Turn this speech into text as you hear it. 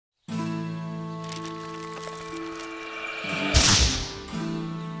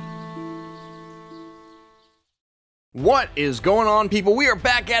What is going on, people? We are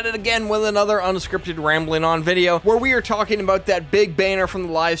back at it again with another unscripted rambling on video where we are talking about that big banner from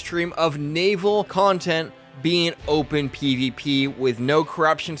the live stream of naval content being open PvP with no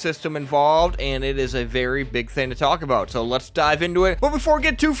corruption system involved, and it is a very big thing to talk about. So let's dive into it. But before we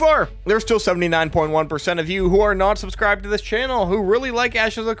get too far, there's still 79.1% of you who are not subscribed to this channel who really like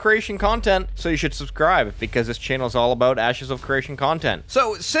Ashes of Creation content, so you should subscribe because this channel is all about Ashes of Creation content.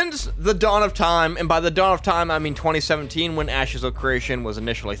 So since the dawn of time, and by the dawn of time I mean 2017 when Ashes of Creation was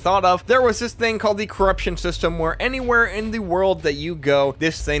initially thought of, there was this thing called the corruption system where anywhere in the world that you go,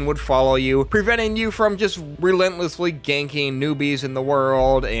 this thing would follow you, preventing you from just relentlessly ganking newbies in the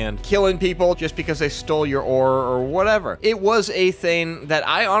world and killing people just because they stole your ore or whatever. It was a thing that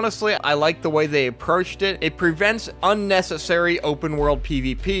I like the way they approached it. It prevents unnecessary open world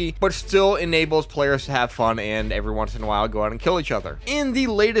PvP, but still enables players to have fun and every once in a while go out and kill each other. In the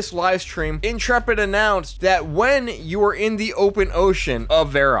latest live stream, Intrepid announced that when you are in the open ocean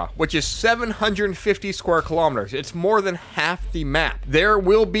of Vera, which is 750 square kilometers, it's more than half the map, there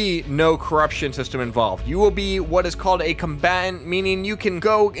will be no corruption system involved. You will be what is called a combatant, meaning you can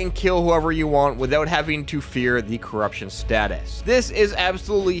go and kill whoever you want without having to fear the corruption status. This is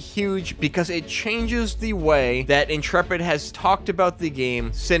absolutely huge because it changes the way that Intrepid has talked about the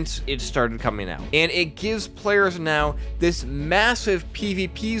game since it started coming out. And it gives players now this massive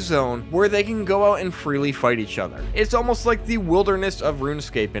PvP zone where they can go out and freely fight each other. It's almost like the wilderness of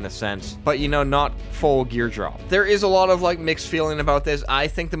RuneScape in a sense, but you know, not full gear drop. There is a lot of like mixed feeling about this. I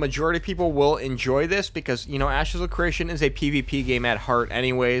think the majority of people will enjoy this because, you know, Ashes of Creation is a PvP game at heart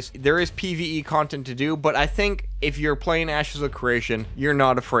anyways. There is PvE content to do, but I think if you're playing Ashes of Creation, you're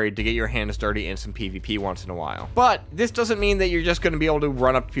not afraid to get your hands dirty in some PvP once in a while. But this doesn't mean that you're just going to be able to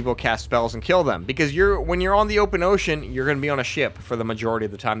run up to people, cast spells, and kill them. Because when you're on the open ocean, you're going to be on a ship for the majority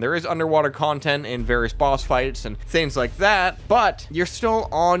of the time. There is underwater content in various boss fights and things like that, but you're still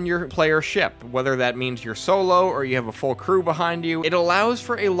on your player ship, whether that means you're solo or you have a full crew behind you. It allows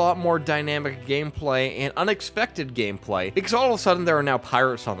for a lot more dynamic gameplay and unexpected gameplay, because all of a sudden there are now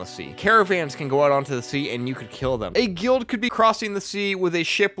pirates on the sea. Caravans can go out onto the sea and you could kill them. A guild could be crossing the sea with a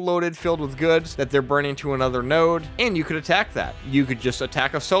ship loaded filled with goods that they're burning to another node, and you could attack that. You could just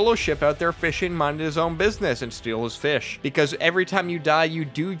attack a solo ship out there fishing, minding his own business, and steal his fish, because every time you die you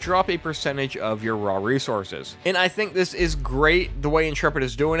do drop a percentage of your raw resources. And I think this is great the way Intrepid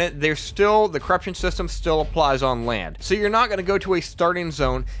is doing it. The corruption system still applies on land, so you're not going to go to a starting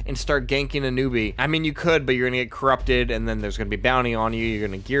zone and start ganking a newbie. I mean, you could, but you're going to get corrupted, and then there's going to be bounty on you. You're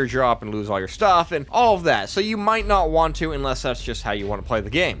going to gear drop and lose all your stuff and all of that. So you might not want to unless that's just how you want to play the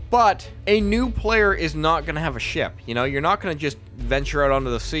game. But a new player is not going to have a ship. You know, you're not going to just venture out onto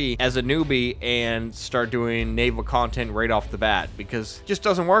the sea as a newbie and start doing naval content right off the bat, because it just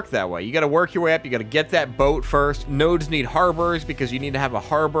doesn't work that way. You got to work your way up. You got to get that boat first. Nodes need harbors because you need to have a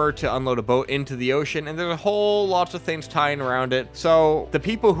harbor to unload a boat into the ocean, and there's a whole lots of things tying around it. So the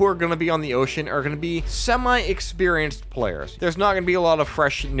people who are going to be on the ocean are going to be semi-experienced players. There's not going to be a lot of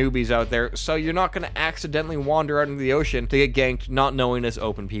fresh newbies out there, so you're not going to accidentally wander out into the ocean to get ganked not knowing it's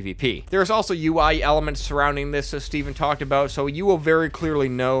open PvP. There's also UI elements surrounding this, as Steven talked about, so you will very clearly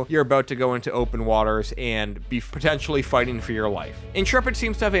know you're about to go into open waters and be potentially fighting for your life. Intrepid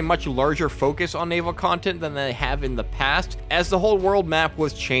seems to have a much larger focus on naval content than they have in the past, as the whole world map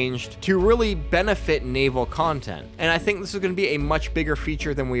was changed to really benefit naval content. And I think this is going to be a much bigger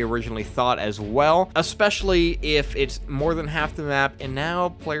feature than we originally thought as well, especially if it's more than half the map, and now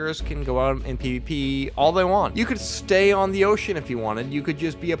players can go out in PvP all they want. You could stay on the ocean if you wanted. You could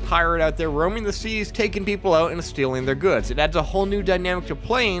just be a pirate out there roaming the seas, taking people out and stealing their goods. It adds a whole new dynamic to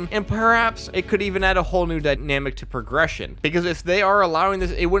playing, and perhaps it could even add a whole new dynamic to progression. Because if they are allowing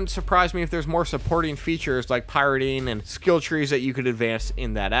this, it wouldn't surprise me if there's more supporting features like pirating and skill trees that you could advance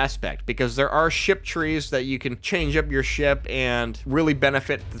in that aspect, because there are ship trees that you can change up your ship and really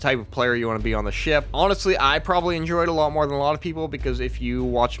benefit the type of player you want to be on the ship. Honestly, I probably enjoyed it a lot more than a lot of people, because if you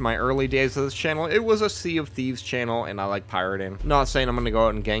watch my early days of this channel, it was a Sea of Thieves channel and I like pirating. Not saying I'm going to go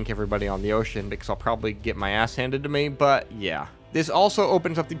out and gank everybody on the ocean, because I'll probably get my ass handed to me, but yeah. This also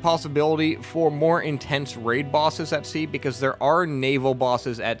opens up the possibility for more intense raid bosses at sea, because there are naval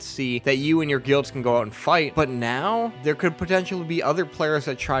bosses at sea that you and your guilds can go out and fight. But now there could potentially be other players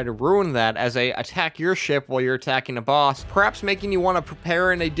that try to ruin that as they attack your ship while you're attacking a boss, perhaps making you want to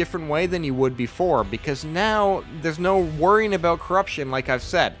prepare in a different way than you would before, because now there's no worrying about corruption. Like I've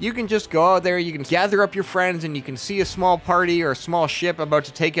said, you can just go out there, you can gather up your friends, and you can see a small party or a small ship about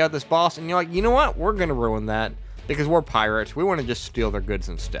to take out this boss, and you're like, you know what, we're gonna ruin that. Because we're pirates, we want to just steal their goods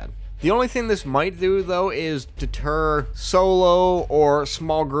instead. The only thing this might do, though, is deter solo or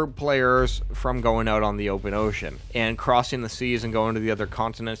small group players from going out on the open ocean and crossing the seas and going to the other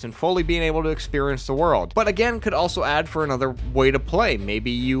continents and fully being able to experience the world. But again, could also add for another way to play.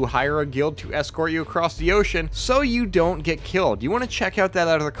 Maybe you hire a guild to escort you across the ocean so you don't get killed. You want to check out that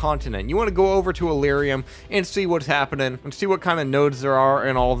other continent. You want to go over to Illyrium and see what's happening and see what kind of nodes there are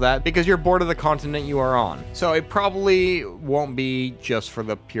and all of that, because you're bored of the continent you are on. So it probably won't be just for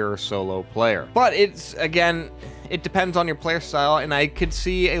the pure solo player. But it's, again, it depends on your player style, and I could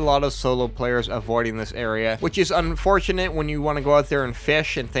see a lot of solo players avoiding this area, which is unfortunate when you want to go out there and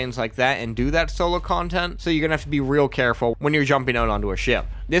fish and things like that and do that solo content. So you're gonna have to be real careful when you're jumping out onto a ship.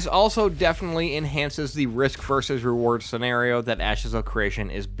 This also definitely enhances the risk versus reward scenario that Ashes of Creation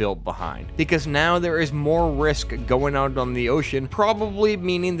is built behind, because now there is more risk going out on the ocean, probably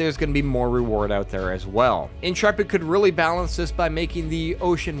meaning there's going to be more reward out there as well. Intrepid could really balance this by making the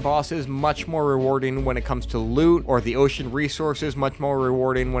ocean bosses much more rewarding when it comes to loot, or the ocean resources much more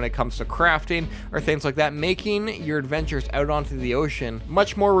rewarding when it comes to crafting or things like that, making your adventures out onto the ocean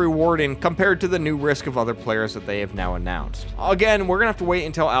much more rewarding compared to the new risk of other players that they have now announced. Again, we're gonna have to wait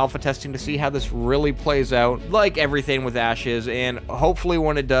until alpha testing to see how this really plays out, like everything with Ashes, and hopefully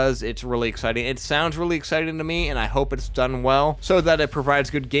when it does, it's really exciting. It sounds really exciting to me, and I hope it's done well so that it provides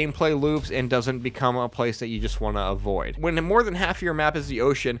good gameplay loops and doesn't become a place that you just want to avoid. When more than half of your map is the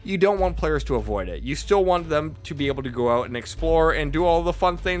ocean, you don't want players to avoid it. You still want them to be able to go out and explore and do all the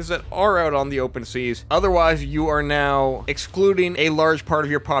fun things that are out on the open seas. Otherwise, you are now excluding a large part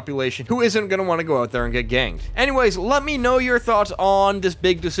of your population who isn't going to want to go out there and get ganked. Anyways, let me know your thoughts on this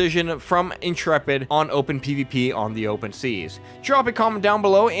big decision from Intrepid on open PvP on the open seas. Drop a comment down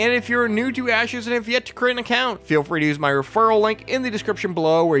below, and if you're new to Ashes and have yet to create an account, feel free to use my referral link in the description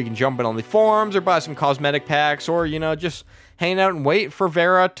below, where you can jump in on the forums or buy some cosmetic packs, or, you know, just hang out and wait for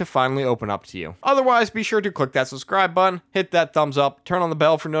Vera to finally open up to you. Otherwise, be sure to click that subscribe button, hit that thumbs up, turn on the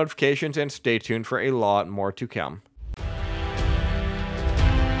bell for notifications, and stay tuned for a lot more to come.